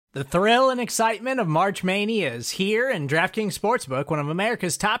The thrill and excitement of March Mania is here, and DraftKings Sportsbook, one of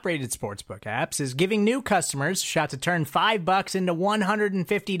America's top-rated sportsbook apps, is giving new customers a shot to turn $5 into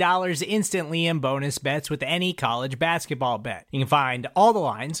 $150 instantly in bonus bets with any college basketball bet. You can find all the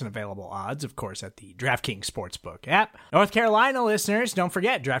lines and available odds, of course, at the DraftKings Sportsbook app. North Carolina listeners, don't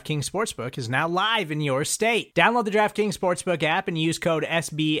forget, DraftKings Sportsbook is now live in your state. Download the DraftKings Sportsbook app and use code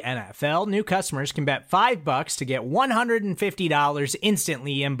SBNFL. New customers can bet $5 to get $150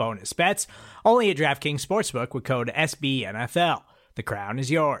 instantly in bonus bets, only at DraftKings Sportsbook with code SBNFL. The crown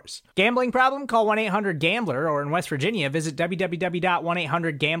is yours. Gambling problem? Call 1-800-GAMBLER, or in West Virginia, visit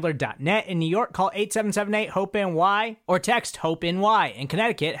www.1800gambler.net. In New York, call 877-8-HOPE-NY or text HOPE-NY. In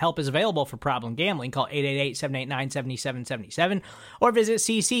Connecticut, help is available for problem gambling. Call 888-789-7777 or visit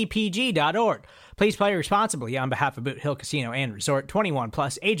ccpg.org. Please play responsibly on behalf of Boot Hill Casino and Resort. 21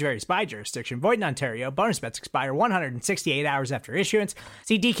 plus, age varies by jurisdiction. Void in Ontario. Bonus bets expire 168 hours after issuance.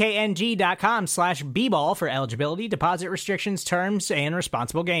 See dkng.com/bball for eligibility, deposit restrictions, terms, and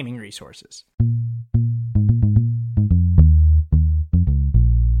responsible gaming resources.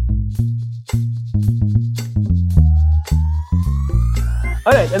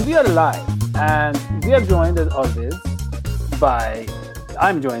 All right, and we are live, and we are joined as always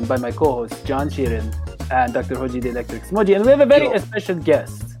I'm joined by my co-host John Sheeran and Dr. Hoji the Electric Smoji, and we have a very special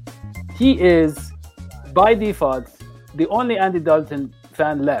guest. He is, by default, the only Andy Dalton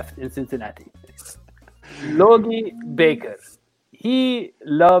fan left in Cincinnati. Logie Baker. He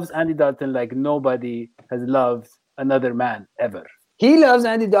loves Andy Dalton like nobody has loved another man ever. He loves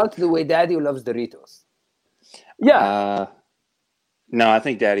Andy Dalton the way Daddy loves Doritos. Yeah. No, I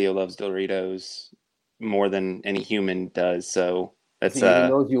think Daddy-O loves Doritos more than any human does. So that's he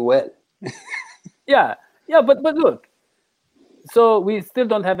knows you well. yeah, but look. So we still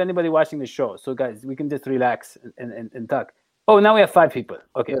don't have anybody watching the show. So guys, we can just relax and talk. Oh, now we have 5 people.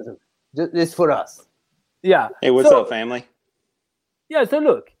 Okay, this for us. Yeah. Hey, what's up, family? Yeah. So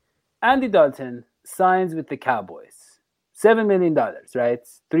look, Andy Dalton signs with the Cowboys. $7 million, right?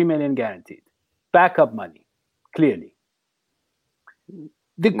 $3 million guaranteed. Backup money, clearly.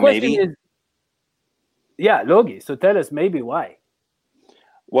 The question is, yeah, Logie. So tell us maybe why.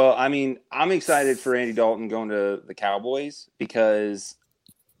 Well, I mean, I'm excited for Andy Dalton going to the Cowboys because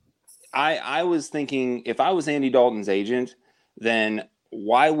I was thinking if I was Andy Dalton's agent, then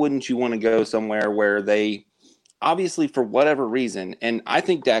why wouldn't you want to go somewhere where they obviously for whatever reason, and I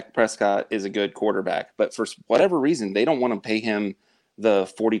think Dak Prescott is a good quarterback, but for whatever reason, they don't want to pay him the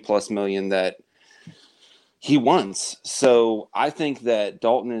 40+ million that he wants. So I think that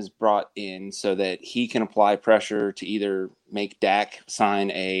Dalton is brought in so that he can apply pressure to either make Dak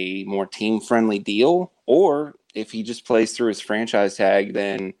sign a more team-friendly deal, or if he just plays through his franchise tag,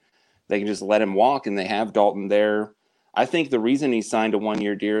 then they can just let him walk and they have Dalton there. I think the reason he signed a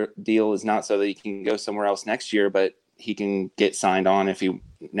 1-year deal is not so that he can go somewhere else next year, but he can get signed on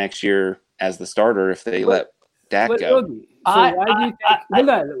next year as the starter if they let Dak go.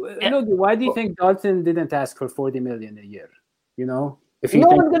 Logie, why do you think Dalton didn't ask for $40 million a year? You know, if no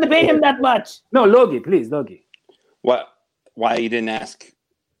one's going to pay him that much. No, Logie, please, Logie. What? Why you didn't ask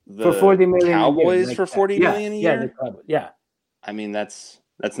the for $40 million Cowboys for $40 million a year? Yeah. I mean, that's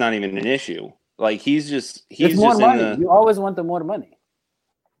not even an issue. Like he's more money. You always want the more money.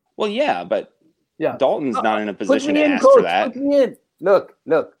 Well, yeah, but Dalton's not in a position to ask coach, for that. Put me in. Look.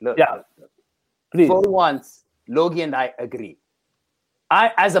 Yeah. Please. For once, Logie and I agree.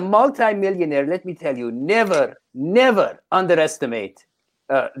 As a multi-millionaire, let me tell you, never underestimate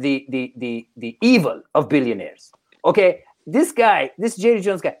the evil of billionaires. Okay, this Jerry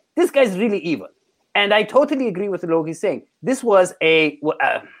Jones guy, this guy's really evil, and I totally agree with what Logie's saying. This was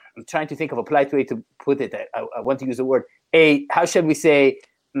I'm trying to think of a polite way to put it. I want to use a word. How shall we say?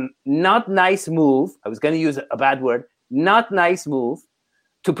 Not nice move. I was going to use a bad word. Not nice move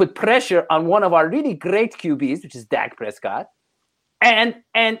to put pressure on one of our really great QBs, which is Dak Prescott. And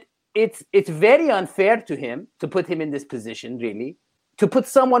it's very unfair to him to put him in this position, really, to put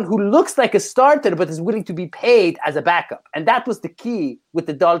someone who looks like a starter but is willing to be paid as a backup. And that was the key with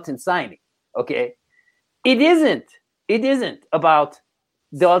the Dalton signing, okay? It isn't about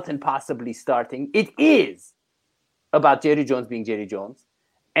Dalton possibly starting. It is about Jerry Jones being Jerry Jones.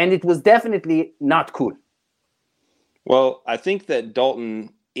 And it was definitely not cool. Well, I think that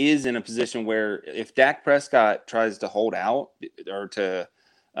Dalton is in a position where if Dak Prescott tries to hold out or to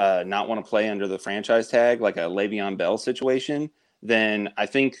not want to play under the franchise tag, like a Le'Veon Bell situation, then I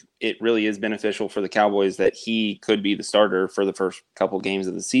think it really is beneficial for the Cowboys that he could be the starter for the first couple games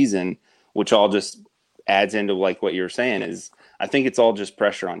of the season, which all just adds into like what you're saying is I think it's all just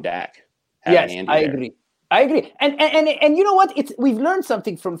pressure on Dak. Yes, I agree. I agree. And you know what? We've learned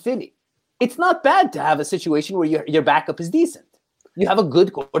something from Philly. It's not bad to have a situation where your backup is decent. You have a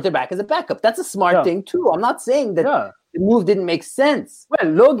good quarterback as a backup. That's a smart thing too. I'm not saying that the move didn't make sense.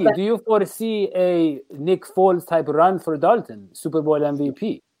 Well, Logie, do you foresee a Nick Foles type run for Dalton, Super Bowl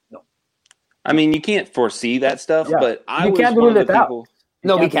MVP? No. I mean, you can't foresee that stuff, but I was can't one rule of the it out. people.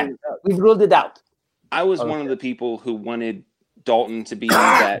 No, we can't. We've ruled it out. I was one of the people who wanted Dalton to be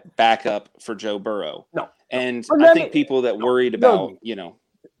that backup for Joe Burrow. No. And I think people that worried about,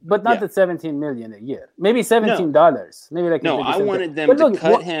 But not at $17 million a year. Maybe $17. Maybe like I wanted them to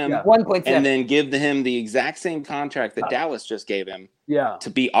cut him 1.7 and then give him the exact same contract that Dallas just gave him to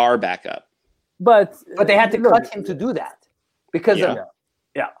be our backup. But they had to cut him to do that because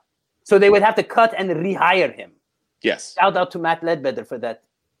So they would have to cut and rehire him. Yes. Shout out to Matt Ledbetter for that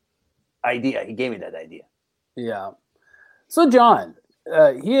idea. He gave me that idea. Yeah. So John,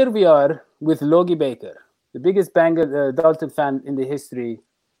 here we are with Logie Baker, the biggest Dalton fan in the history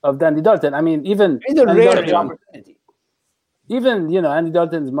of Andy Dalton. I mean, even it's a rare opportunity. Even Andy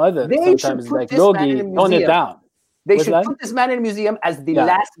Dalton's mother sometimes is like, Logie, tone it down. They should put this man in a museum as the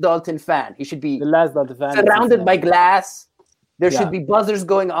last Dalton fan. He should be the last Dalton fan, surrounded by glass. There should be buzzers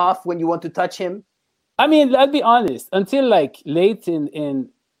going off when you want to touch him. I mean, I'll be honest. Until like late in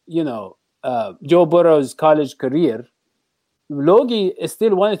Joe Burrow's college career, Logie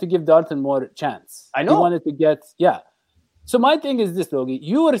still wanted to give Dalton more chance. I know. He wanted to get So my thing is this, Logie.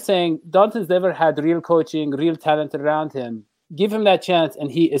 You were saying Dalton's never had real coaching, real talent around him. Give him that chance, and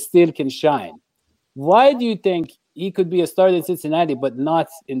he still can shine. Why do you think he could be a starter in Cincinnati, but not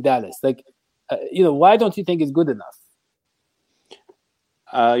in Dallas? Like, why don't you think he's good enough?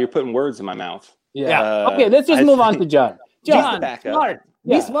 You're putting words in my mouth. Yeah. Okay, let's just move on to John. John, smart.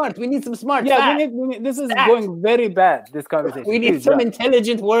 Be smart. We need some smart. Yeah, this is going very bad, this conversation. We need some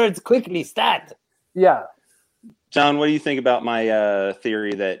intelligent words quickly. Stat. Yeah. John, what do you think about my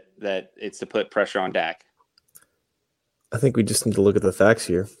theory that it's to put pressure on Dak? I think we just need to look at the facts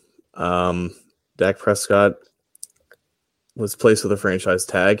here. Dak Prescott was placed with a franchise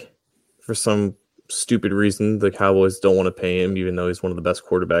tag. For some stupid reason, the Cowboys don't want to pay him, even though he's one of the best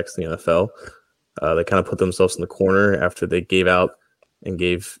quarterbacks in the NFL. They kind of put themselves in the corner after they gave out and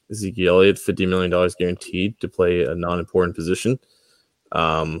gave Ezekiel Elliott $50 million guaranteed to play a non-important position.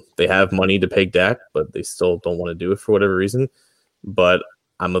 They have money to pay Dak, but they still don't want to do it for whatever reason. But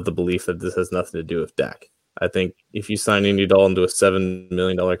I'm of the belief that this has nothing to do with Dak. I think if you sign Andy Dalton to a $7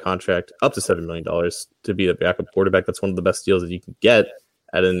 million contract, up to $7 million to be the backup quarterback, that's one of the best deals that you can get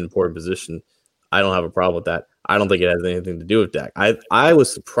at an important position. I don't have a problem with that. I don't think it has anything to do with Dak. I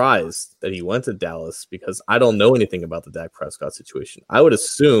was surprised that he went to Dallas because I don't know anything about the Dak Prescott situation. I would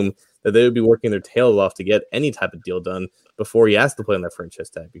assume that they would be working their tails off to get any type of deal done before he has to play on that franchise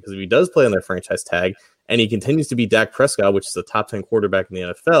tag. Because if he does play on that franchise tag and he continues to be Dak Prescott, which is a top 10 quarterback in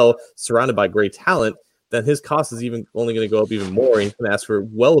the NFL, surrounded by great talent, then his cost is even only going to go up even more. And he's going to ask for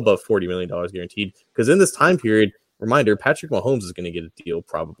well above $40 million guaranteed. Because in this time period, reminder, Patrick Mahomes is going to get a deal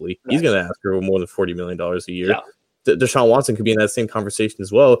probably. Right. He's going to ask for more than $40 million a year. Yeah. Deshaun Watson could be in that same conversation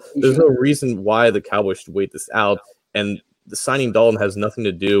as well. There's no reason why the Cowboys should wait this out. And the signing Dalton has nothing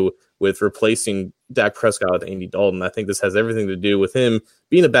to do with replacing Dak Prescott with Andy Dalton. I think this has everything to do with him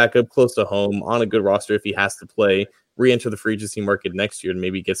being a backup close to home on a good roster if he has to play, re-enter the free agency market next year and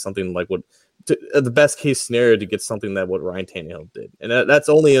maybe get something like the best case scenario to get something that what Ryan Tannehill did. And that's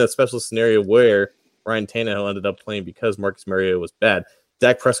only in a special scenario where Ryan Tannehill ended up playing because Marcus Mariota was bad.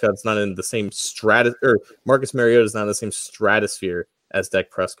 Dak Prescott's not in the same Marcus Mariota is not in the same stratosphere as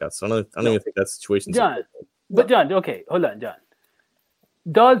Dak Prescott. So I don't even think that situation's John. But John, okay, hold on, John.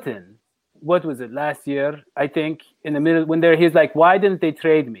 Dalton, what was it, last year? I think in the middle when he's like, why didn't they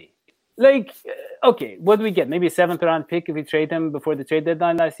trade me? Like, okay, what do we get? Maybe a 7th round pick if we trade him before the trade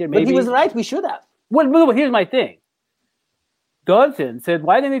deadline last year. Maybe. But he was right. We should have. Well, here's my thing. Dalton said,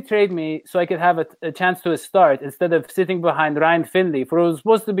 why didn't he trade me so I could have a chance to start instead of sitting behind Ryan Finley for it was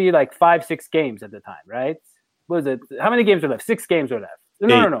supposed to be like 5-6 games at the time, right? What was it? How many games were left? 6 games were left.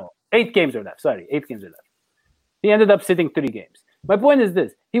 No. 8 games were left. Sorry, 8 games were left. He ended up sitting 3 games. My point is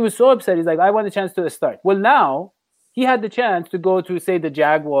this. He was so upset. He's like, I want a chance to start. Well, now he had the chance to go to, say, the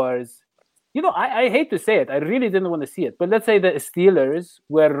Jaguars. I hate to say it. I really didn't want to see it. But let's say the Steelers,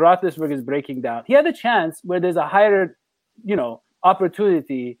 where Roethlisberger is breaking down. He had a chance where there's a higher,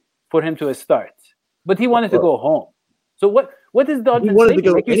 opportunity for him to start. But he wanted to go home. So what is Dalton He wanted thinking? to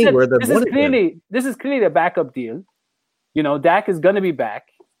go Like you anywhere said, that this is clearly a backup deal. Dak is going to be back.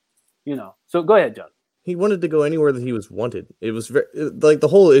 So go ahead, John. He wanted to go anywhere that he was wanted. It was like the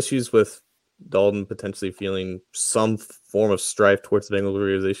whole issues with Dalton potentially feeling some form of strife towards the Bengals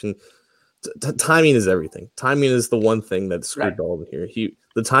organization. timing is everything. Timing is the one thing that screwed Right. Dalton here.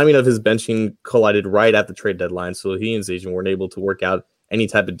 The timing of his benching collided right at the trade deadline, so he and his agent weren't able to work out any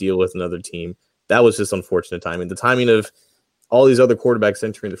type of deal with another team. That was just unfortunate timing. The timing of all these other quarterbacks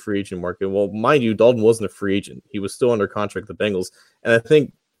entering the free agent market. Well, mind you, Dalton wasn't a free agent. He was still under contract with the Bengals. And I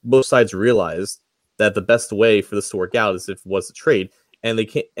think both sides realized that the best way for this to work out is if it was a trade. And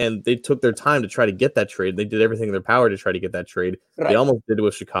they took their time to try to get that trade. They did everything in their power to try to get that trade. Right. They almost did it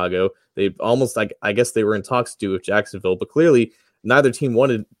with Chicago. They almost, I guess they were in talks to do with Jacksonville, but clearly neither team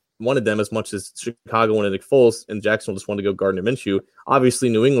wanted them as much as Chicago wanted Nick Foles, and Jacksonville just wanted to go Gardner Minshew. Obviously,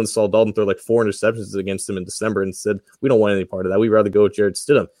 New England saw Dalton throw like 4 interceptions against them in December and said, we don't want any part of that. We'd rather go with Jarrett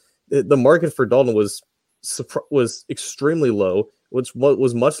Stidham. The market for Dalton was extremely low, which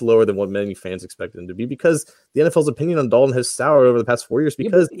was much lower than what many fans expected him to be, because the NFL's opinion on Dalton has soured over the past 4 years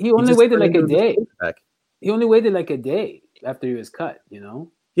because he only waited like a day. Back. He only waited like a day after he was cut, you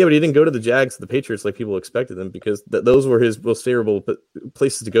know? Yeah, but he didn't go to the Jags, the Patriots, like people expected him, because those were his most favorable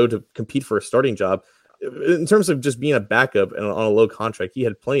places to go to compete for a starting job. In terms of just being a backup and on a low contract, he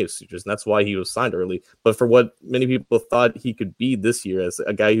had plenty of suitors, and that's why he was signed early. But for what many people thought he could be this year as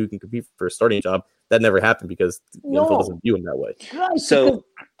a guy who can compete for a starting job, that never happened because the NFL doesn't view him that way. Right. So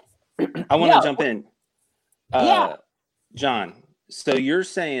I want to jump in. Yeah. John, so you're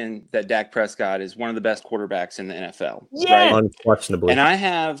saying that Dak Prescott is one of the best quarterbacks in the NFL, Yeah. right? Unquestionably. And I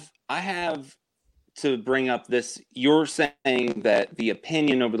have to bring up this. You're saying that the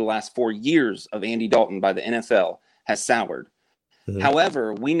opinion over the last 4 years of Andy Dalton by the NFL has soured. Mhm.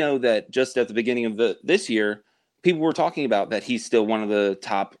 However, we know that just at the beginning of this year, people were talking about that he's still one of the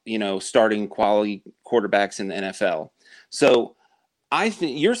top, starting quality quarterbacks in the NFL. So I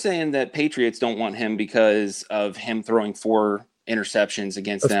think you're saying that Patriots don't want him because of him throwing 4 interceptions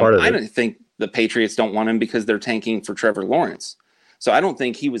against That's them. part of I it. don't think the Patriots don't want him because they're tanking for Trevor Lawrence. So I don't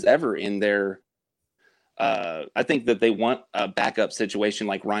think he was ever in their I think that they want a backup situation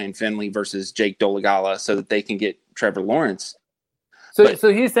like Ryan Finley versus Jake Dolegala so that they can get Trevor Lawrence. So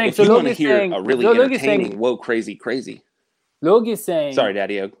But he's saying, If so you want to Logi's hear saying, a really Logi's entertaining, saying, whoa, crazy. Logi's saying, Sorry,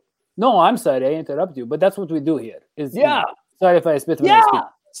 Daddy Oak. no, I'm sorry, I interrupt you, but that's what we do here. Yeah. Sorry if I spit when I Yeah. speak.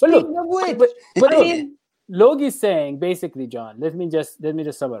 But look, Speaking of which, but I look, mean, Logi's saying basically, John. Let me just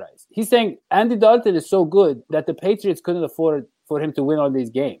summarize. He's saying Andy Dalton is so good that the Patriots couldn't afford for him to win all these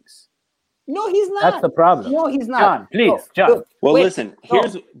games. no, he's not. That's the problem. No, he's not. John, please, No, John. look, Well, wait, listen,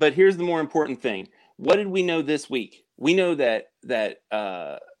 here's the more important thing. What did we know this week? We know that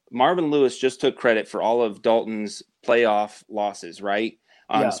Marvin Lewis just took credit for all of Dalton's playoff losses, right?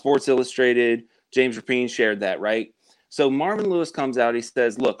 On Yeah. Sports Illustrated, James Rapine shared that, right? So Marvin Lewis comes out, he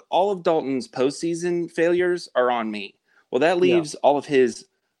says, look, all of Dalton's postseason failures are on me. Well, that leaves all of his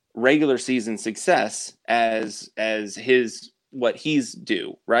regular season success as his what he's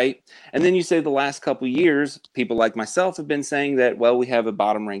due, right? And then you say the last couple of years, people like myself have been saying that, well, we have a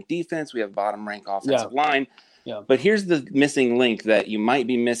bottom-ranked defense, we have a bottom-ranked offensive line. Yeah. But here's the missing link that you might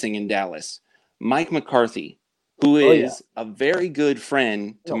be missing in Dallas. Mike McCarthy, who Oh, is a very good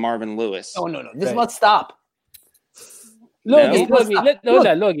friend to No. Marvin Lewis. No. This Right. must stop. Logi,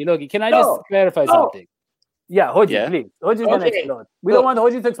 No. Logi, can I No. just clarify No. something? Yeah, Hoji, Yeah. please. Hoji's gonna Okay. explode. We Look. don't want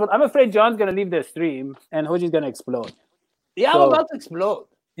Hoji to explode. I'm afraid John's gonna leave the stream and Hoji's gonna explode. Yeah, So- I'm about to explode.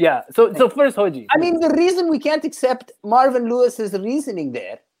 Yeah. So first, Hoji. I mean, the reason we can't accept Marvin Lewis's reasoning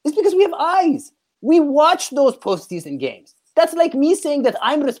there is because we have eyes. We watch those postseason games. That's like me saying that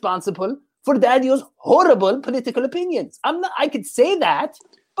I'm responsible for Daddy-O's horrible political opinions. I'm not. I could say that,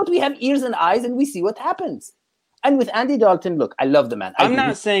 but we have ears and eyes, and we see what happens. And with Andy Dalton, look, I love the man. I'm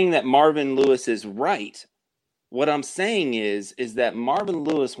not saying that Marvin Lewis is right. What I'm saying is that Marvin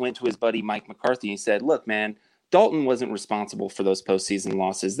Lewis went to his buddy Mike McCarthy and said, look, man, Dalton wasn't responsible for those postseason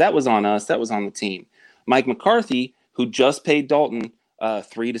losses. That was on us. That was on the team. Mike McCarthy, who just paid Dalton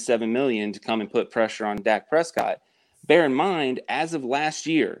 $3 to $7 million to come and put pressure on Dak Prescott. Bear in mind, as of last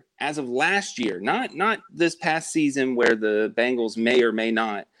year, not this past season where the Bengals may or may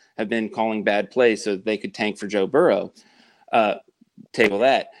not have been calling bad plays so that they could tank for Joe Burrow. Table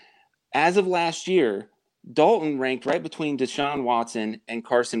that. As of last year, Dalton ranked right between Deshaun Watson and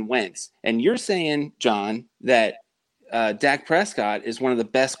Carson Wentz. And you're saying, John, that Dak Prescott is one of the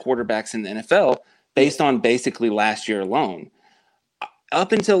best quarterbacks in the NFL based on basically last year alone.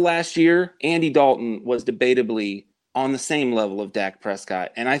 Up until last year, Andy Dalton was debatably on the same level of Dak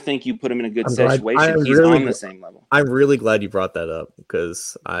Prescott. And I think you put him in a good situation. He's on the same level. I'm really glad you brought that up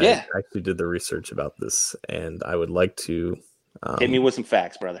because I Yeah. actually did the research about this, and I would like to Hit me with some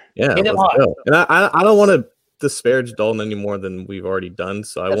facts, brother. Yeah, Hit him let's hard. go. And I don't want to disparage Dalton any more than we've already done,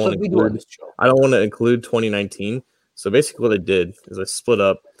 so I That's won't what we do on include. this show. I don't want to include 2019. So basically, what I did is I split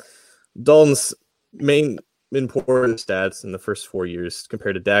up Dalton's main important stats in the first 4 years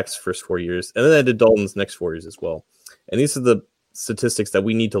compared to Dak's first 4 years, and then I did Dalton's next 4 years as well. And these are the statistics that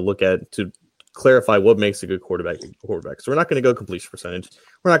we need to look at to clarify what makes a good quarterback. So we're not going to go completion percentage.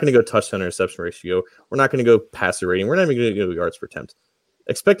 We're not going to go touchdown interception ratio. We're not going to go passer rating. We're not even going to go yards per attempt.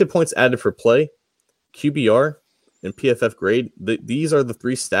 Expected points added for play, QBR, and PFF grade. These are the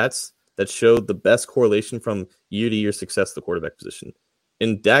 3 stats that show the best correlation from year-to-year success of the quarterback position.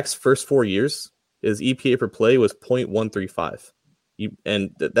 In Dak's first 4 years, his EPA per play was 0.135.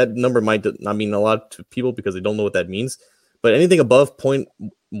 And that number might not mean a lot to people because they don't know what that means. But anything above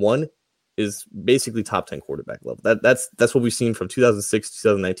 0.1 is basically top 10 quarterback level. That's what we've seen from 2006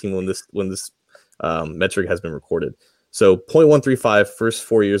 2019 when this metric has been recorded. So 0.135 first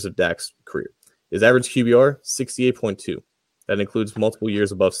 4 years of Dak's career. His average QBR 68.2. That includes multiple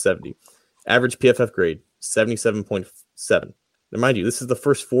years above 70. Average PFF grade 77.7. Now, mind you, this is the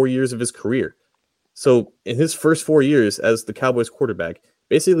first 4 years of his career. So in his first 4 years as the Cowboys quarterback,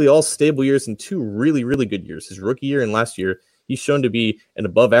 basically all stable years and 2 really, really good years, his rookie year and last year, he's shown to be an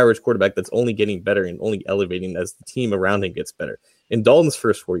above-average quarterback that's only getting better and only elevating as the team around him gets better. In Dalton's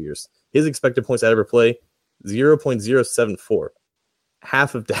first 4 years, his expected points added per play, 0.074,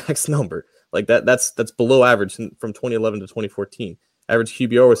 half of Dak's number. Like that's below average from 2011 to 2014. Average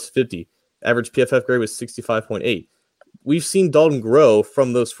QBR was 50. Average PFF grade was 65.8. We've seen Dalton grow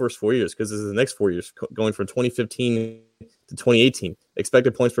from those first 4 years because this is the next 4 years, going from 2015 to 2018.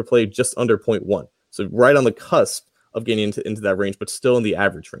 Expected points per play just under 0.1. So right on the cusp of getting into that range, but still in the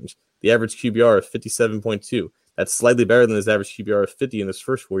average range. The average QBR of 57.2. That's slightly better than his average QBR of 50 in his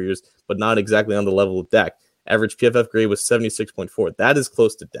first 4 years, but not exactly on the level of Dak. Average PFF grade was 76.4. That is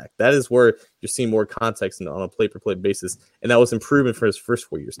close to Dak. That is where you're seeing more context on a play-per-play basis, and that was improvement for his first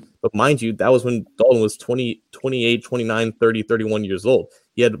 4 years. But mind you, that was when Dalton was 20, 28, 29, 30, 31 years old.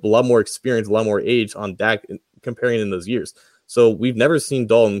 He had a lot more experience, a lot more age on Dak comparing in those years. So we've never seen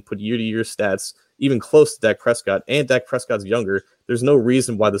Dalton put year-to-year stats even close to Dak Prescott, and Dak Prescott's younger. There's no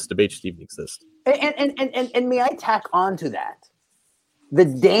reason why this debate should even exist. And may I tack on to that? The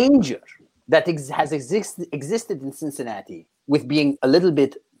danger that has existed in Cincinnati with being a little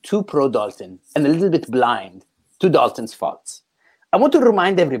bit too pro-Dalton and a little bit blind to Dalton's faults. I want to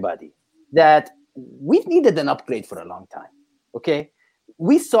remind everybody that we've needed an upgrade for a long time, okay?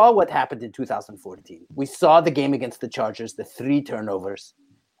 We saw what happened in 2014. We saw the game against the Chargers, the 3 turnovers.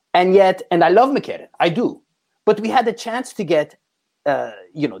 And yet, and I love McCarron, I do, but we had a chance to get,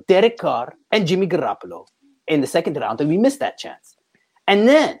 Derek Carr and Jimmy Garoppolo in the second round, and we missed that chance. And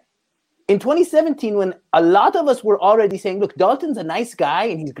then in 2017, when a lot of us were already saying, look, Dalton's a nice guy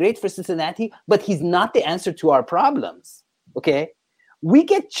and he's great for Cincinnati, but he's not the answer to our problems, okay? We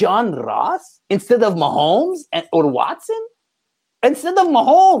get John Ross instead of Mahomes or Watson instead of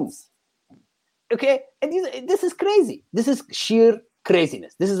Mahomes, okay? And this is crazy. This is sheer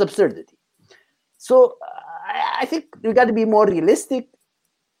craziness. This is absurdity. So I think we got to be more realistic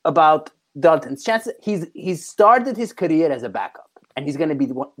about Dalton's chances. He's started his career as a backup, and he's going to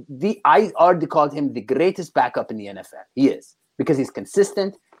be I already called him the greatest backup in the NFL. He is, because he's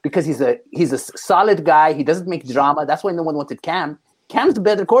consistent, because he's a solid guy. He doesn't make drama. That's why no one wanted Cam. Cam's the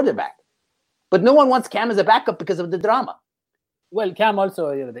better quarterback, but no one wants Cam as a backup because of the drama. Well, Cam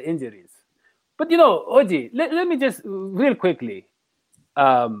also, the injuries. But Oji, let me just real quickly.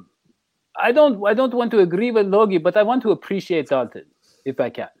 I don't want to agree with Logie, but I want to appreciate Dalton if I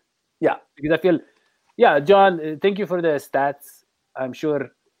can. Yeah, because I feel, John, thank you for the stats. I'm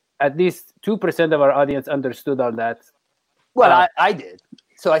sure at least 2% of our audience understood all that. Well, I did.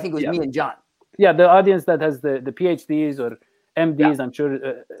 So I think it was me and John. Yeah, the audience that has the PhDs or MDs, I'm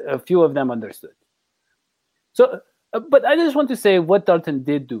sure a few of them understood. So, but I just want to say what Dalton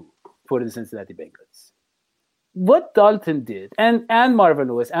did do for the Cincinnati Bengals. What Dalton did, and Marvin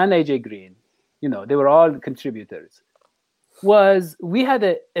Lewis and AJ Green, they were all contributors, was we had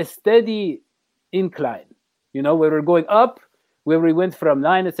a steady incline, where we're going up, where we went from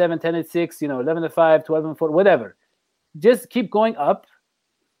 9-7, 10-6, 11-5, 12-4, whatever. Just keep going up,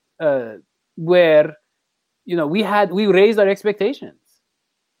 where, we raised our expectations.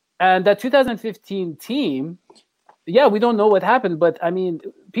 And that 2015 team, we don't know what happened, but I mean,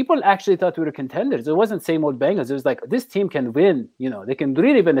 people actually thought we were contenders. It wasn't same old Bengals. It was like, this team can win, they can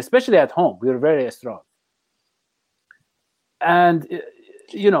really win, especially at home. We were very strong. And,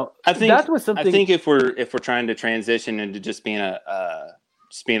 I think that was something. I think if we're trying to transition into just being a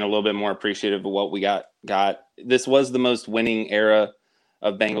little bit more appreciative of what we got, this was the most winning era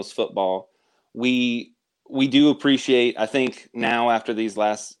of Bengals football. We do appreciate, I think now after these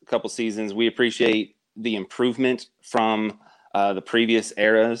last couple seasons, we appreciate the improvement from the previous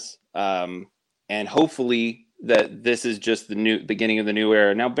eras and hopefully that this is just the new beginning of the new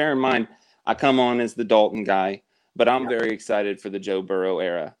era. Now, bear in mind, I come on as the Dalton guy, but I'm very excited for the Joe Burrow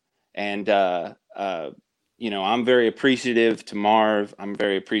era. And, I'm very appreciative to Marv. I'm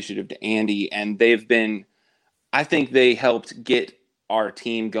very appreciative to Andy. And I think they helped get our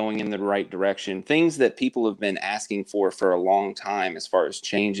team going in the right direction. Things that people have been asking for a long time as far as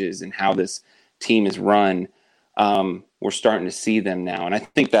changes and how this team is run. We're starting to see them now. And I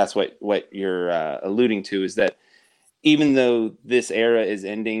think that's what you're alluding to, is that even though this era is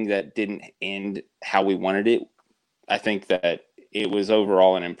ending, that didn't end how we wanted it. I think that it was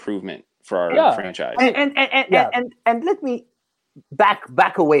overall an improvement for our franchise. And let me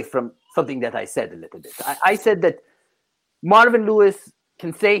back away from something that I said a little bit. I said that Marvin Lewis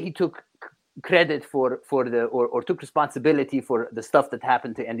can say he took credit for or took responsibility for the stuff that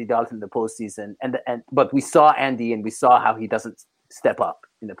happened to Andy Dalton in the postseason, but we saw Andy and we saw how he doesn't step up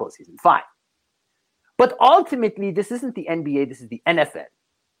in the postseason. Fine. But ultimately, this isn't the NBA, this is the NFL.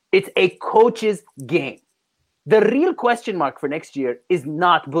 It's a coach's game. The real question mark for next year is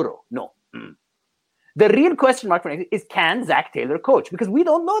not Burrow. No. The real question mark for next year is, can Zach Taylor coach? Because we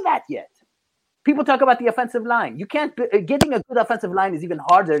don't know that yet. People talk about the offensive line. You can't. Getting a good offensive line is even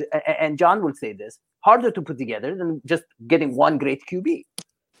harder, and John will say this, harder to put together than just getting one great QB.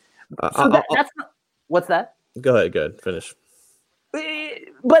 That's not, what's that? Go ahead. Finish.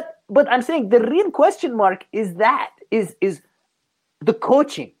 But I'm saying the real question mark is the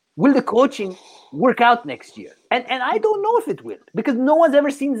coaching. Will the coaching work out next year? And I don't know if it will, because no one's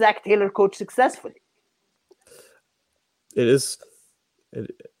ever seen Zach Taylor coach successfully.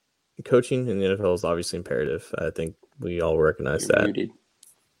 Coaching in the NFL is obviously imperative. I think we all recognize You're that. muted.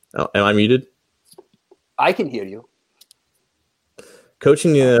 Oh, am I muted? I can hear you.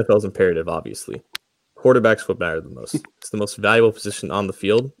 Coaching in the NFL is imperative, obviously. Quarterback's what matters the most. It's the most valuable position on the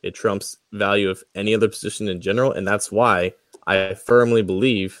field. It trumps value of any other position in general, and that's why I firmly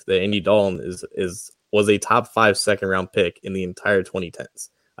believe that Andy Dalton was a top 5 second-round pick in the entire 2010s.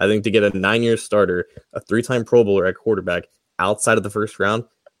 I think to get a 9-year starter, a 3-time Pro Bowler at quarterback outside of the first round,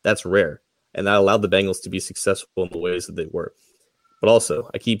 that's rare. And that allowed the Bengals to be successful in the ways that they were. But also,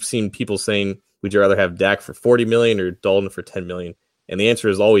 I keep seeing people saying, would you rather have Dak for $40 million or Dalton for $10 million? And the answer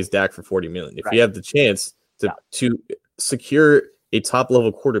is always Dak for $40 million. If you have the chance to secure a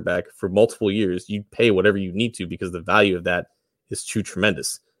top-level quarterback for multiple years, you pay whatever you need to, because the value of that is too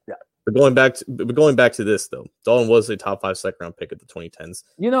tremendous. Yeah. But going back to this, though, Dalton was a top 5 second-round pick at the 2010s.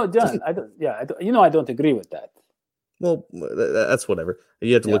 John, I don't agree with that. Well, that's whatever.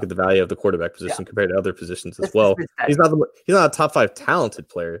 You have to look at the value of the quarterback position compared to other positions as well. He's not a top 5 talented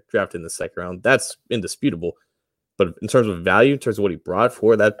player drafted in the second round. That's indisputable. But in terms of value, in terms of what he brought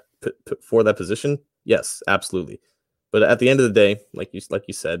for that position, yes, absolutely. But at the end of the day, like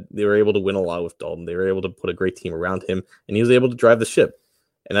you said, they were able to win a lot with Dalton. They were able to put a great team around him, and he was able to drive the ship.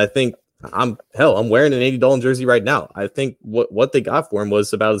 And I think I'm wearing an Andy Dalton jersey right now. I think what they got for him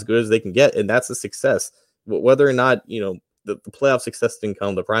was about as good as they can get, and that's a success. Whether or not the playoff success didn't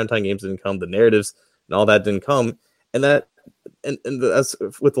come, the primetime games didn't come, the narratives and all that didn't come, and that's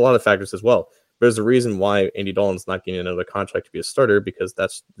with a lot of factors as well. There's a reason why Andy Dalton's not getting another contract to be a starter, because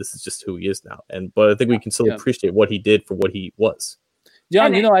this is just who he is now. But I think we can still appreciate what he did for what he was.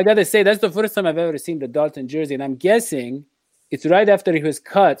 John, I gotta say that's the first time I've ever seen the Dalton jersey, and I'm guessing it's right after he was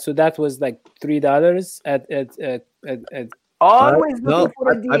cut, so that was like $3 at Always looking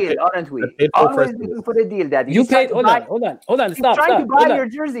for a deal, aren't we? Always looking for a deal, Daddy. You paid. Hold on. Stop. He's trying to buy your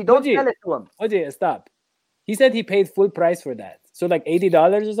jersey. Don't sell it to him. OJ, stop. He said he paid full price for that, so like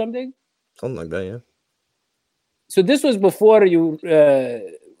 $80 or something. Something like that, yeah. So this was before you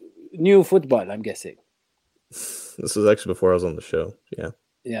knew football, I'm guessing. This was actually before I was on the show. Yeah.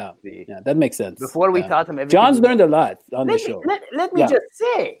 Yeah, that makes sense. Before we taught him everything. John's learned a lot on the show. Let me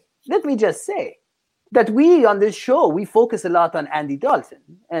just say that we on this show, we focus a lot on Andy Dalton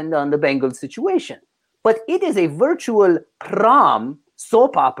and on the Bengals situation. But it is a virtual prom,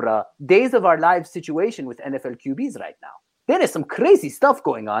 soap opera, Days of Our Lives situation with NFL QBs right now. There is some crazy stuff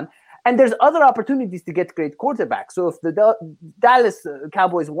going on. And there's other opportunities to get great quarterbacks. So if the Dallas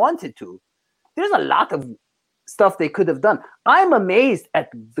Cowboys wanted to, there's a lot of stuff they could have done. I'm amazed at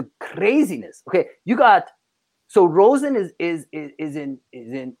the craziness. Okay, so Rosen is a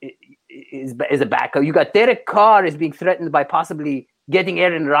backup. You got Derek Carr is being threatened by possibly getting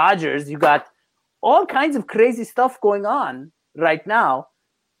Aaron Rodgers. You got all kinds of crazy stuff going on right now.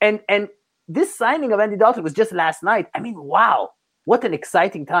 And this signing of Andy Dalton was just last night. I mean, wow. What an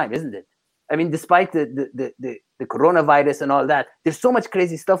exciting time, isn't it? I mean, despite the coronavirus and all that, there's so much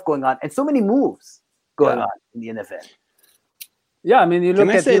crazy stuff going on and so many moves going on in the NFL. Yeah, I mean, you look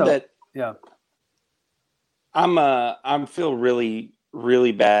Can I at say that yeah. I'm feel really,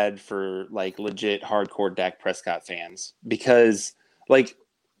 really bad for like legit hardcore Dak Prescott fans because like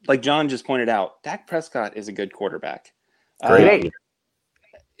John just pointed out, Dak Prescott is a good quarterback. Great.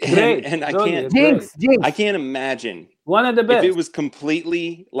 And I Really, can't great. Jinx. I can't imagine One of the best. if it was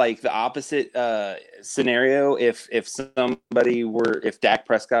completely like the opposite scenario. If Dak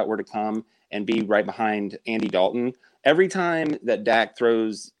Prescott were to come and be right behind Andy Dalton, every time that Dak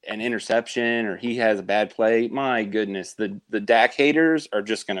throws an interception or he has a bad play, my goodness, the Dak haters are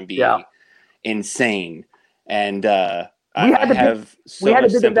just going to be insane. And We had a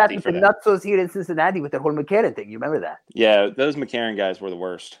bit of that with the that. Nutsos here in Cincinnati with the whole McCarron thing. You remember that? Yeah, those McCarron guys were the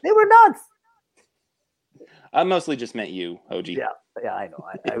worst. They were nuts. I mostly just meant you, OG. Yeah, I know.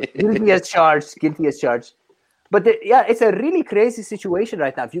 Guilty as charged. But it's a really crazy situation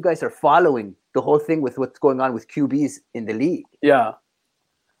right now. If you guys are following the whole thing with what's going on with QBs in the league. Yeah.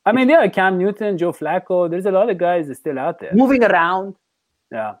 I mean, Cam Newton, Joe Flacco. There's a lot of guys that are still out there. Moving around.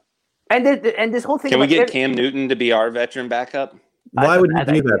 Yeah. And this whole thing. Can we get Cam Newton to be our veteran backup? Why would he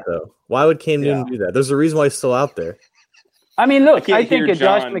do that, though? Why would Cam Newton do that? There's a reason why he's still out there. I mean, look, I think hear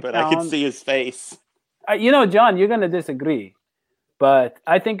Josh John, McCown. but I can see his face. John, you're going to disagree. But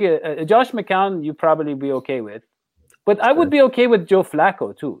I think Josh McCown, you probably be okay with. But I would be okay with Joe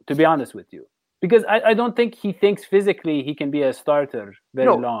Flacco, too, to be honest with you. Because I don't think he thinks physically he can be a starter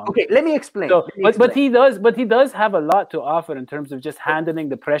very long. Okay, let me explain. So, but he does have a lot to offer in terms of just handling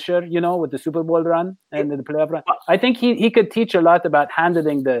the pressure, with the Super Bowl run and the playoff run. I think he could teach a lot about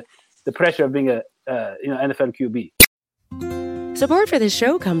handling the pressure of being a NFL QB. Support for this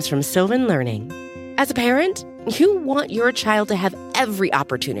show comes from Sylvan Learning. As a parent, you want your child to have every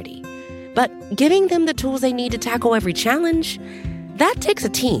opportunity, but giving them the tools they need to tackle every challenge, that takes a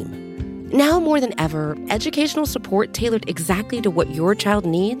team. Now more than ever, educational support tailored exactly to what your child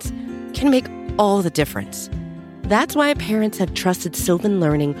needs can make all the difference. That's why parents have trusted Sylvan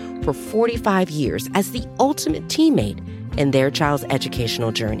Learning for 45 years as the ultimate teammate in their child's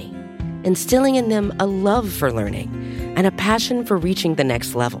educational journey, instilling in them a love for learning and a passion for reaching the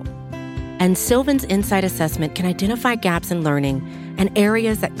next level. And Sylvan's Insight Assessment can identify gaps in learning and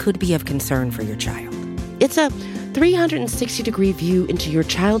areas that could be of concern for your child. It's a 360-degree view into your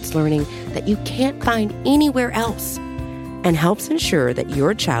child's learning that you can't find anywhere else, and helps ensure that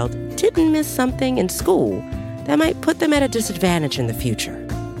your child didn't miss something in school that might put them at a disadvantage in the future.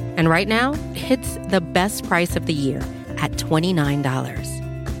 And right now, it's the best price of the year at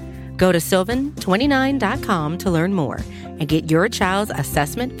 $29. Go to sylvan29.com to learn more and get your child's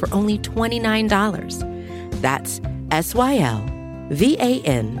assessment for only $29. That's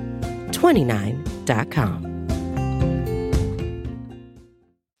SYLVAN29.com.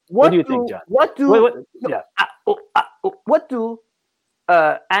 What do you think, John? What do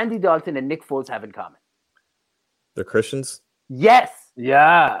Andy Dalton and Nick Foles have in common? They're Christians? Yes.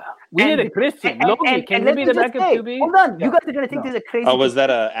 Yeah. We need a Christian. Loki, can you be the backup QB? Hold on. You guys are going to think this is a crazy... Oh, was that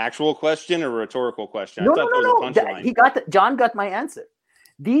an actual question or a rhetorical question? No. I thought that was a punchline. John got my answer.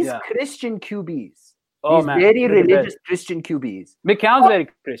 These Christian QBs, very religious Christian QBs. McCown's very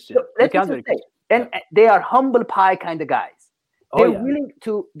Christian. And they are humble pie kind of guys.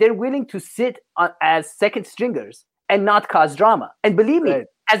 They're willing to sit as second stringers and not cause drama. And believe me,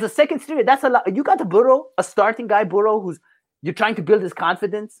 as a second stringer, that's a lot. You got a starting guy, Burrow, you're trying to build his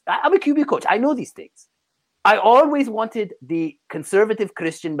confidence. I'm a QB coach. I know these things. I always wanted the conservative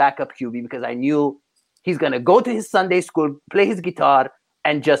Christian backup QB because I knew he's going to go to his Sunday school, play his guitar,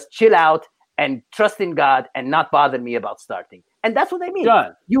 and just chill out and trust in God and not bother me about starting. And that's what I mean.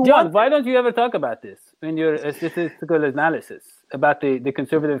 John, why don't you ever talk about this in your statistical analysis about the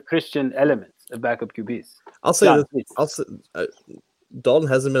conservative Christian elements of backup QBs? I'll say this. Dalton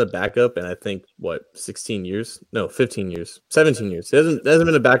hasn't been a backup in, I think, 15 years. He hasn't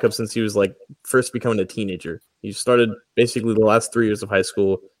been a backup since he was first becoming a teenager. He started basically the last 3 years of high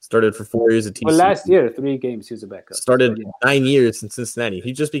school, started for 4 years at TCU. Well, last year, 3 games, he was a backup. Started 9 years in Cincinnati.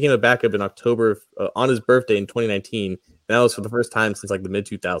 He just became a backup in October on his birthday in 2019. And that was for the first time since the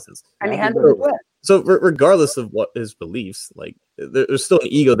mid-2000s. And he handled it well. So regardless of what his beliefs, there's still an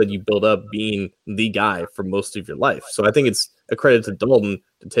ego that you build up being the guy for most of your life. So I think it's a credit to Dalton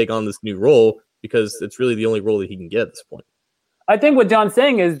to take on this new role because it's really the only role that he can get at this point. I think what John's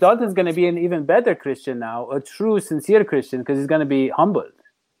saying is Dalton's going to be an even better Christian now, a true, sincere Christian, because he's going to be humbled.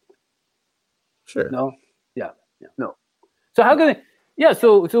 Sure. No? Yeah. No. So how can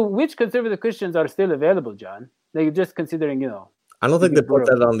So which conservative Christians are still available, John? Just considering, I don't think they put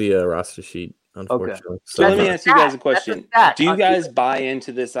that on the roster sheet, unfortunately. Okay. So let me ask you guys a question. Do you guys buy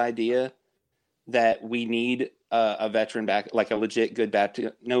into this idea that we need a veteran back, like a legit good back.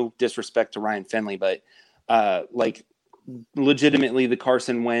 No disrespect to Ryan Finley, but like legitimately the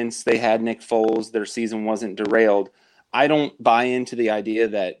Carson Wentz, they had Nick Foles, their season wasn't derailed. I don't buy into the idea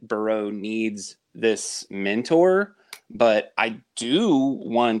that Burrow needs this mentor, but I do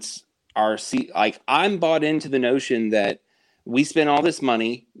want I'm bought into the notion that we spent all this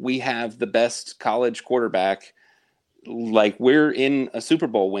money. We have the best college quarterback. Like, we're in a Super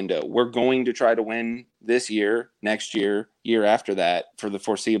Bowl window. We're going to try to win this year, next year, year after that, for the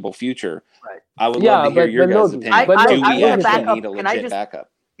foreseeable future. Right. I would love to hear your guys' opinion. Do we actually need a legit backup?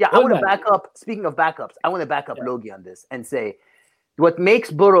 Yeah, I want to back up. Speaking of backups, I want to back up Logie on this and say what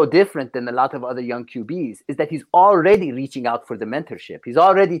makes Burrow different than a lot of other young QBs is that he's already reaching out for the mentorship. He's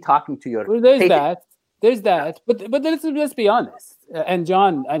already talking to your. Well, there's that. But let's be honest. And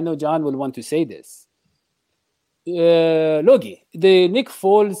John, I know John will want to say this. Logie, the Nick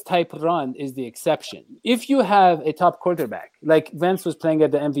Foles type run is the exception. If you have a top quarterback, like Vance was playing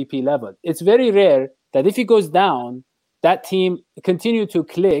at the MVP level, it's very rare that if he goes down, that team continue to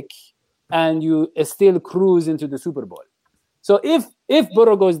click and you still cruise into the Super Bowl. So if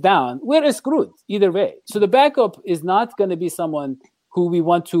Burrow goes down, we're screwed either way. So the backup is not going to be someone who we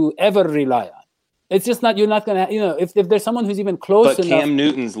want to ever rely on. It's just not, you're not going to, if there's someone who's even close enough. But Cam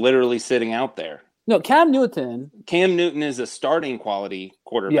Newton's literally sitting out there. No, Cam Newton is a starting quality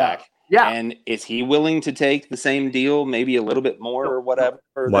quarterback. Yeah. And is he willing to take the same deal, maybe a little bit more or whatever?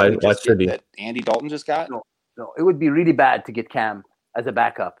 Why should he? That Andy Dalton just got? No, it would be really bad to get Cam as a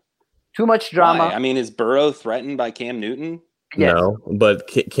backup. Too much drama. Why? I mean, is Burrow threatened by Cam Newton? Yes. No, but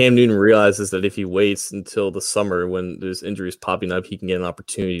Cam Newton realizes that if he waits until the summer when there's injuries popping up, he can get an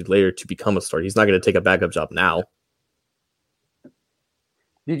opportunity later to become a starter. He's not going to take a backup job now.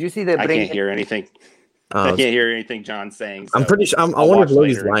 Did you see that? I can't hear anything. I can't hear anything John's saying. So I'm pretty sure. I wonder if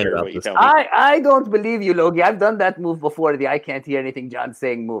Logie's lying about this. I don't believe you, Logie. I've done that move before. The I can't hear anything John's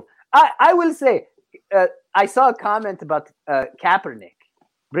saying move. I will say, I saw a comment about Kaepernick,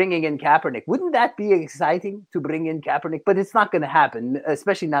 bringing in Kaepernick. Wouldn't that be exciting to bring in Kaepernick? But it's not going to happen,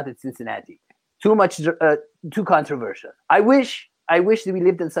 especially not at Cincinnati. Too much, too controversial. I wish that we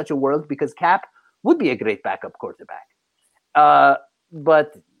lived in such a world because Cap would be a great backup quarterback.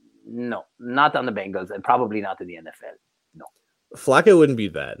 But no, not on the Bengals and probably not in the NFL. No. Flacco wouldn't be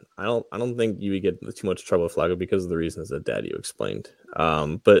bad. I don't think you would get too much trouble with Flacco because of the reasons that Daddy explained.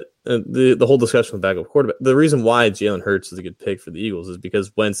 But the whole discussion with backup quarterback, the reason why Jalen Hurts is a good pick for the Eagles is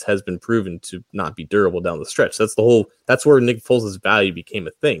because Wentz has been proven to not be durable down the stretch. That's where Nick Foles' value became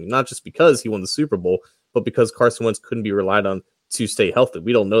a thing. Not just because he won the Super Bowl, but because Carson Wentz couldn't be relied on to stay healthy.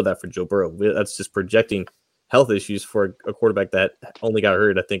 We don't know that for Joe Burrow. That's just projecting health issues for a quarterback that only got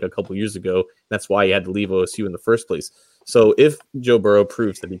hurt, I think, a couple years ago. That's why he had to leave OSU in the first place. So if Joe Burrow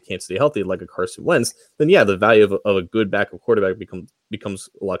proves that he can't stay healthy like a Carson Wentz, then yeah, the value of a good backup quarterback becomes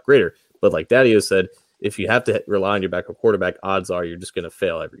a lot greater. But like Daddy said, if you have to rely on your backup quarterback, odds are you're just going to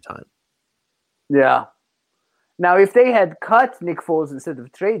fail every time. Yeah. Now, if they had cut Nick Foles instead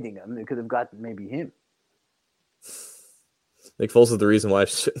of trading him, they could have gotten maybe him. Nick Foles is the reason why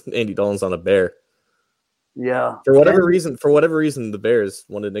Andy Dalton's on a Bear. Yeah. For whatever reason, the Bears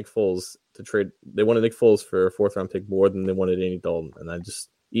wanted Nick Foles to trade. They wanted Nick Foles for a 4th round pick more than they wanted Andy Dalton, and I just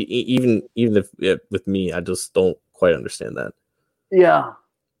even if with me, I just don't quite understand that. Yeah,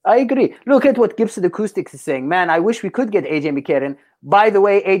 I agree. Look at what Gibson Acoustics is saying. Man, I wish we could get AJ McCarron. By the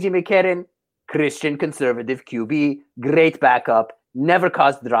way, AJ McCarron, Christian conservative QB, great backup, never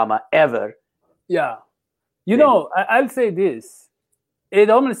caused drama ever. Yeah. I'll say this. It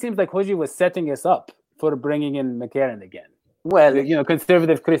almost seems like Hoji was setting us up for bringing in McCarron again. Well,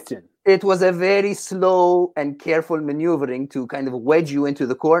 conservative Christian. It was a very slow and careful maneuvering to kind of wedge you into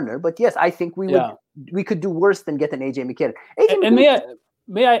the corner. But yes, I think we could do worse than get an AJ McCarron. And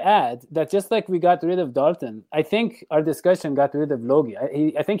may I add that just like we got rid of Dalton, I think our discussion got rid of Logie.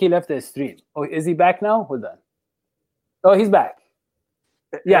 I think he left the stream. Oh, is he back now? Hold on. Oh, he's back.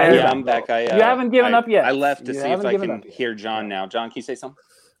 Yeah, I'm back. You haven't given up yet. I left to see if I can hear John now. John, can you say something?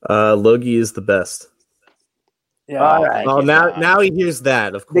 Logie is the best. Yeah. All right. Oh, now he hears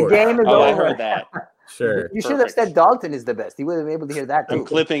that, of course. The game is over. I heard that. Sure. You should have said Dalton is the best. He would have been able to hear that too. I'm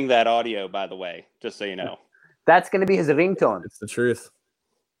clipping that audio, by the way, just so you know. That's going to be his ringtone. It's the truth.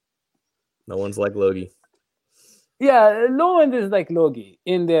 No one's like Logie. Yeah, no one is like Logie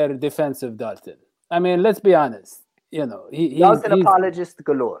in their defense of Dalton. I mean, let's be honest. He's apologist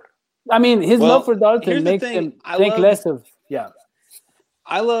galore. I mean, his love for Dalton makes him think less of. Yeah.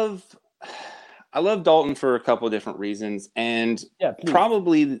 I love Dalton for a couple of different reasons, and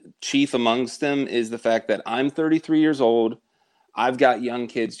probably chief amongst them is the fact that I'm 33 years old. I've got young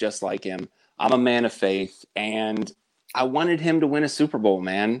kids just like him. I'm a man of faith, and I wanted him to win a Super Bowl,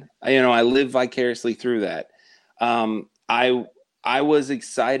 man. I live vicariously through that. I was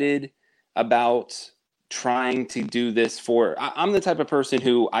excited about trying to do this I'm the type of person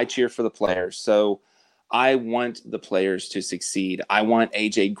who I cheer for the players. So I want the players to succeed. I want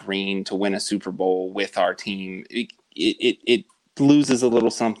AJ Green to win a Super Bowl with our team. It loses a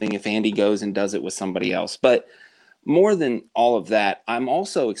little something if Andy goes and does it with somebody else. But more than all of that, I'm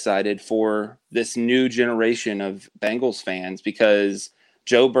also excited for this new generation of Bengals fans because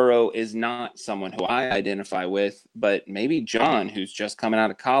Joe Burrow is not someone who I identify with, but maybe John, who's just coming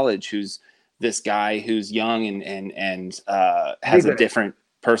out of college, who's this guy who's young and has a different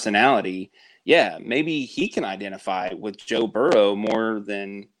personality. Yeah, maybe he can identify with Joe Burrow more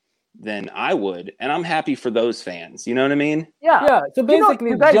than I would, and I'm happy for those fans. You know what I mean? Yeah. So basically,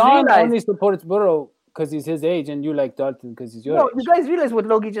 you guys John realize- only supports Burrow because he's his age, and you like Dalton because he's your age. You guys realize what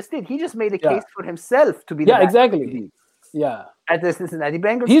Logie just did? He just made a case for himself to be the exactly. Yeah. At the Cincinnati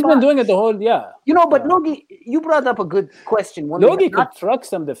Bengals. He's been doing it the whole, but Logie, you brought up a good question. Logie could truck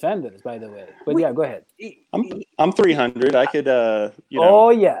some defenders, by the way. But go ahead. I'm 300. I could, Oh,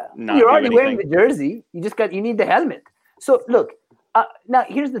 yeah. You're already wearing the jersey. You need the helmet. So, look, now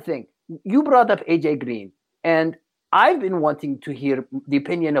here's the thing. You brought up AJ Green, and I've been wanting to hear the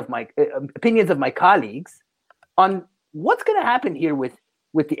opinions of my colleagues on what's going to happen here with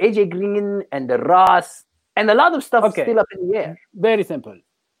the AJ Green and the Ross, and a lot of stuff still up in the air. Very simple.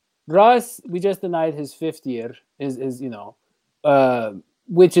 Ross, we just denied his 5th year,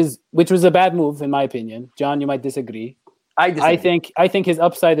 which was a bad move in my opinion. John, you might disagree. I think his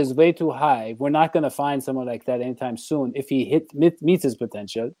upside is way too high. We're not going to find someone like that anytime soon if he meets his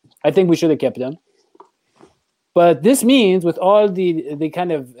potential. I think we should have kept him. But this means with all the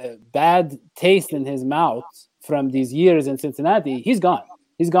kind of bad taste in his mouth from these years in Cincinnati, he's gone.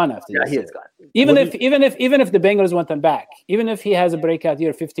 He's gone after this. He is gone. Even if the Bengals want him back, even if he has a breakout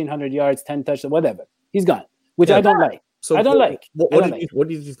year, 1,500 yards, 10 touchdowns, whatever, he's gone. Which I don't like. So I don't like. What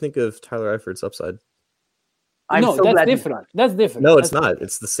did you think of Tyler Eifert's upside? That's different. That's different. No, it's not.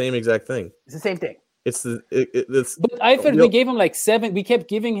 It's the same exact thing. It's the same thing. But Eifert, we gave him like 7. We kept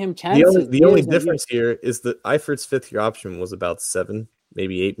giving him chances. The only difference here is that Eifert's 5th-year option was about 7,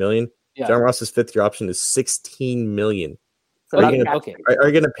 maybe 8 million. Yeah. John Ross's 5th-year option is 16 million. So are you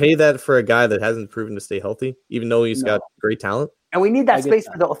going to pay that for a guy that hasn't proven to stay healthy, even though he's got great talent? And we need that space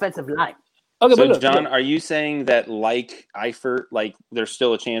for the offensive line. Okay, so John, are you saying that like Eifert, like there's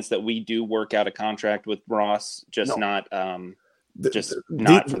still a chance that we do work out a contract with Ross, not for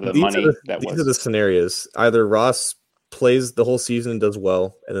the money? These are the scenarios. Either Ross plays the whole season and does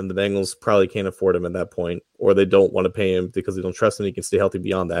well, and then the Bengals probably can't afford him at that point, or they don't want to pay him because they don't trust him he can stay healthy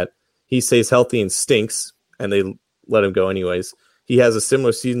beyond that. He stays healthy and stinks, and they let him go anyways. He has a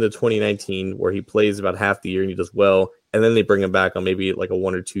similar season to 2019 where he plays about half the year and he does well, and then they bring him back on maybe like a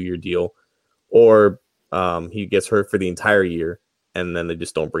 1 or 2 year deal, or he gets hurt for the entire year and then they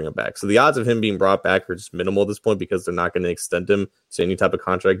just don't bring him back. So the odds of him being brought back are just minimal at this point because they're not going to extend him to any type of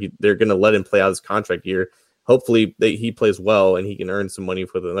contract. They're going to let him play out his contract year. Hopefully he plays well and he can earn some money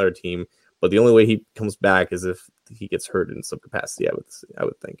for another team. But the only way he comes back is if he gets hurt in some capacity, I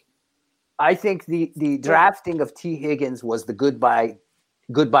would think. I think the drafting of T. Higgins was the goodbye.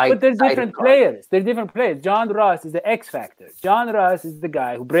 But there's different players. There's different players. John Ross is the X factor. John Ross is the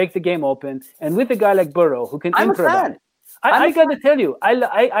guy who breaks the game open, and with a guy like Burrow who can improvise. I got to tell you,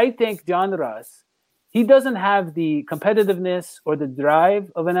 I think John Ross, he doesn't have the competitiveness or the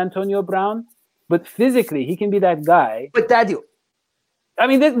drive of an Antonio Brown, but physically he can be that guy. But Dadio, I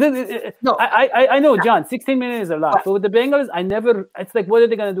mean, I know, John, 16 million is a lot. But with the Bengals, it's like, what are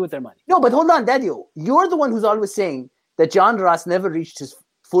they going to do with their money? No, but hold on, Dadio. You're the one who's always saying that John Ross never reached his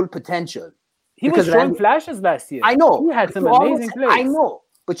full potential. He was showing flashes last year. I know. He had some amazing plays. I know.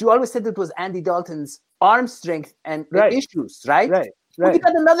 But you always said it was Andy Dalton's arm strength and issues, right? Right. But you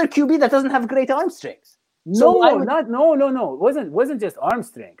got another QB that doesn't have great arm strength. No. It wasn't just arm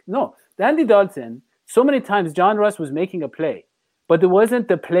strength. No. Andy Dalton, so many times John Ross was making a play, but it wasn't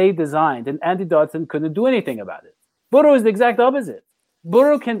the play designed, and Andy Dalton couldn't do anything about it. Burrow is the exact opposite.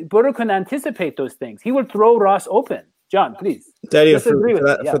 Burrow can anticipate those things. He will throw Ross open. John, please. Daddy,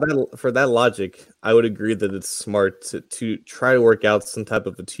 for that logic, I would agree that it's smart to try to work out some type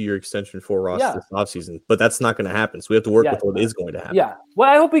of a 2-year extension for Ross this offseason. But that's not going to happen. So we have to work with what is going to happen. Yeah. Well,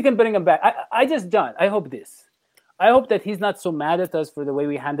 I hope we can bring him back. John, I hope this. I hope that he's not so mad at us for the way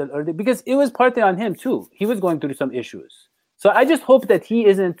we handled early, because it was partly on him too. He was going through some issues. So I just hope that he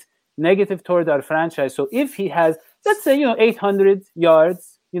isn't negative toward our franchise. So if he has, let's say, 800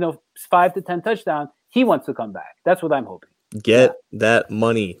 yards, 5 to 10 touchdowns, he wants to come back. That's what I'm hoping. Get that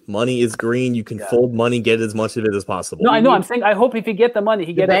money. Money is green. You can fold money, get as much of it as possible. No, I know. I'm saying I hope if he get the money,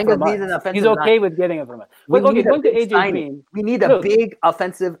 he gets it from us. He's okay with getting it from us. But okay, going to AJ Green. We need a big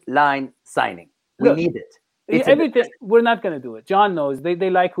offensive line signing. We need it. Everything. We're not going to do it. John knows they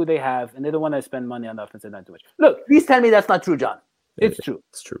like who they have, and they don't want to spend money on the offensive line too much. Look, please tell me that's not true, John. It's true.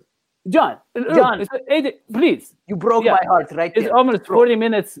 It's true. John, AJ, please. You broke my heart right there. It's almost 40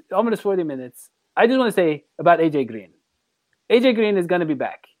 minutes. Almost 40 minutes. I just want to say about AJ Green. AJ Green is going to be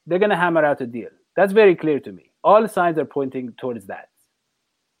back. They're going to hammer out a deal. That's very clear to me. All signs are pointing towards that.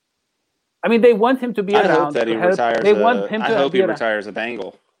 I mean, they want him to be around. I hope that he retires. They want him to I hope he retires a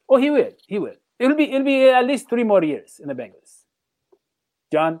Bengal. Oh, he will. He will. It'll be at least 3 more years in the Bengals.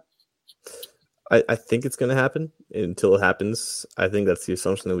 John? I think it's going to happen. Until it happens, I think that's the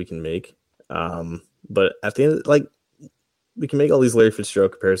assumption that we can make. But at the end, we can make all these Larry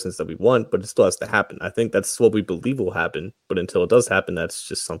Fitzgerald comparisons that we want, but it still has to happen. I think that's what we believe will happen. But until it does happen, that's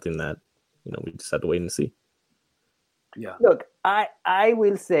just something that, we just have to wait and see. Yeah. Look, I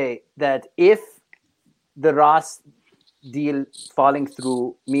will say that if the Ross deal falling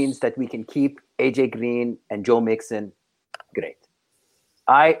through means that we can keep AJ Green and Joe Mixon, great.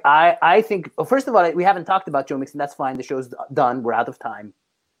 I think, first of all, we haven't talked about Joe Mixon. That's fine. The show's done. We're out of time.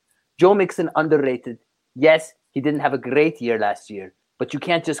 Joe Mixon, underrated. Yes, he didn't have a great year last year, but you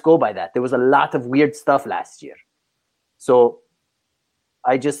can't just go by that. There was a lot of weird stuff last year. So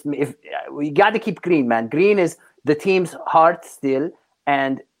we got to keep Green, man. Green is the team's heart still,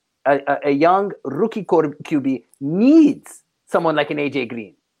 and a young rookie QB needs someone like an AJ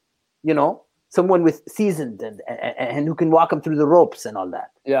Green, someone with seasoned and who can walk him through the ropes and all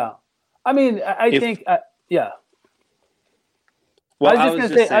that. Yeah, I mean, I think. Well, I was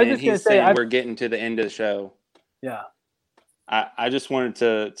just saying, he's saying we're getting to the end of the show. Yeah. I just wanted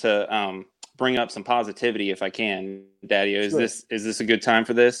to bring up some positivity if I can, Daddy. Is this a good time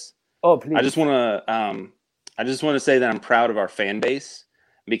for this? Oh, please. I just want to say that I'm proud of our fan base,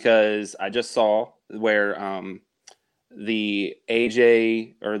 because I just saw where the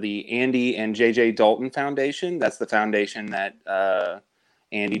AJ or the Andy and JJ Dalton Foundation, that's the foundation that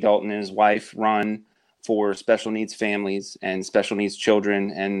Andy Dalton and his wife run for special needs families and special needs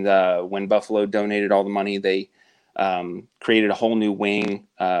children. And when Buffalo donated all the money, they created a whole new wing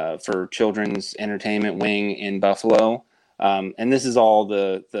for children's entertainment wing in Buffalo. And this is all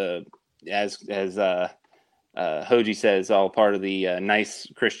as Hoji says, all part of the nice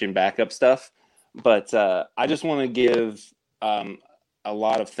Christian backup stuff. But I just want to give a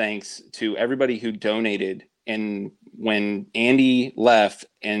lot of thanks to everybody who donated. And when Andy left,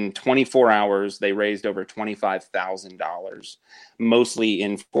 in 24 hours, they raised over $25,000, mostly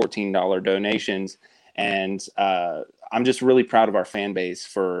in $14 donations. And I'm just really proud of our fan base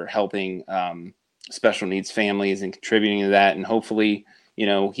for helping special needs families and contributing to that. And hopefully,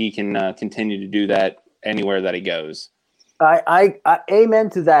 he can continue to do that anywhere that he goes. I amen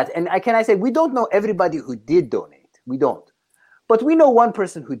to that. And can I say, we don't know everybody who did donate. We don't. But we know one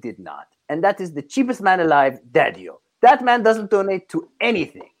person who did not. And that is the cheapest man alive, Daddio. That man doesn't donate to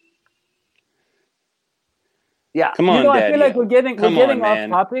anything. Yeah. Come on, I feel like we're getting off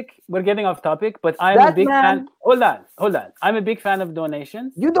topic. We're getting off topic, but I'm a big fan. Hold on. I'm a big fan of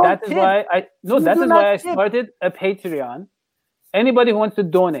donations. You don't. That is why I started a Patreon. Anybody who wants to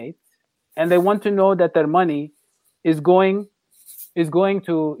donate and they want to know that their money is going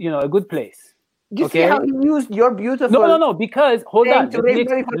to a good place. You see how he used your beautiful... No, because, hold on. Let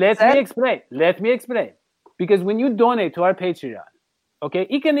me explain. Because when you donate to our Patreon, okay,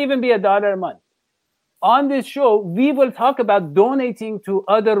 it can even be $1 a month. On this show, we will talk about donating to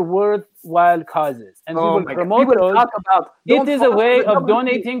other worthwhile causes. And we will promote those. It is a way of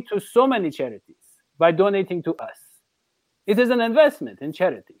donating to so many charities by donating to us. It is an investment in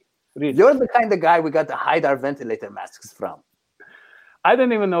charity. Really. You're the kind of guy we got to hide our ventilator masks from. I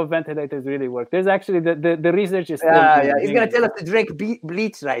don't even know if ventilators really work. There's actually the research is still he's going to tell us to drink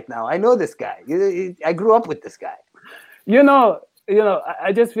bleach right now. I know this guy. I grew up with this guy.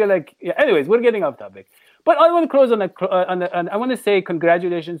 I just feel like... Yeah, anyways, we're getting off topic. But I want to close on I want to say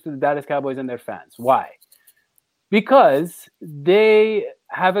congratulations to the Dallas Cowboys and their fans. Why? Because they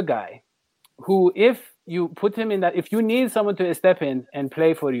have a guy who, if you put him in that... If you need someone to step in and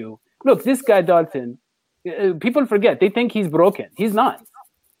play for you... Look, this guy, Dalton... People forget. They think he's broken. He's not.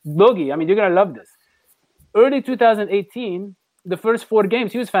 Logie, I mean, you're going to love this. Early 2018, the first 4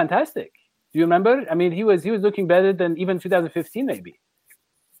 games, he was fantastic. Do you remember? I mean, he was looking better than even 2015 maybe.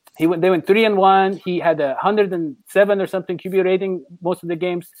 They went 3-1. He had 107 or something QB rating most of the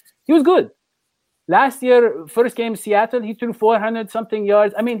games. He was good. Last year, first game, Seattle, he threw 400 something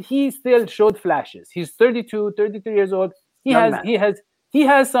yards. I mean, he still showed flashes. He's 33 years old. He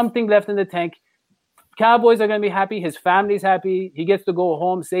has something left in the tank. Cowboys are going to be happy. His family's happy. He gets to go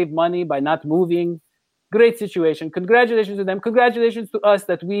home, save money by not moving. Great situation. Congratulations to them. Congratulations to us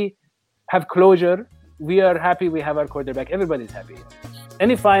that we have closure. We are happy we have our quarterback. Everybody's happy.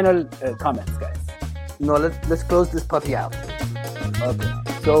 Any final comments, guys? No, let's close this puppy out. Okay.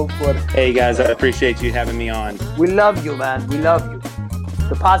 So hey guys, I appreciate you having me on. We love you, man. We love you.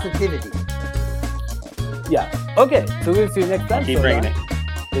 The positivity. Yeah. Okay. So we'll see you next time. Keep bringing it.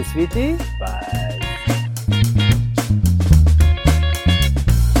 The sweetie. Bye.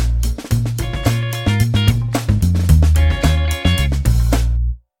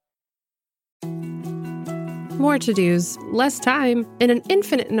 More to-dos, less time, and an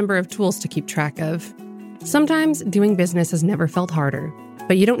infinite number of tools to keep track of. Sometimes doing business has never felt harder,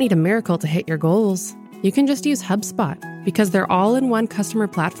 but you don't need a miracle to hit your goals. You can just use HubSpot, because their all-in-one customer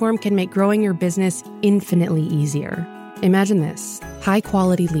platform can make growing your business infinitely easier. Imagine this: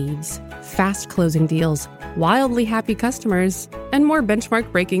 high-quality leads, fast closing deals, wildly happy customers, and more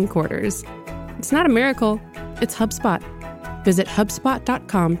benchmark-breaking quarters. It's not a miracle, it's HubSpot. Visit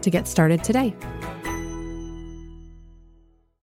HubSpot.com to get started today.